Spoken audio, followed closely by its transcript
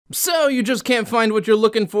So you just can't find what you're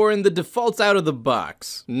looking for in the defaults out of the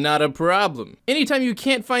box. Not a problem. Anytime you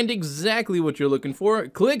can't find exactly what you're looking for,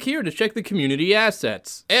 click here to check the community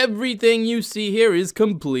assets. Everything you see here is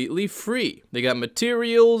completely free. They got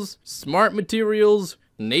materials, smart materials,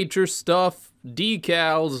 nature stuff,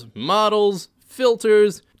 decals, models,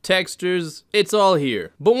 filters, textures, it's all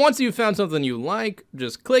here. But once you've found something you like,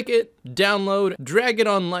 just click it, download, drag it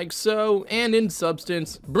on like so, and in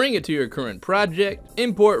Substance, bring it to your current project,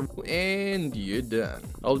 import, and you're done.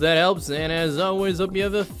 Hope that helps, and as always, hope you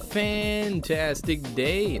have a fantastic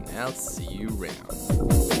day, and I'll see you around.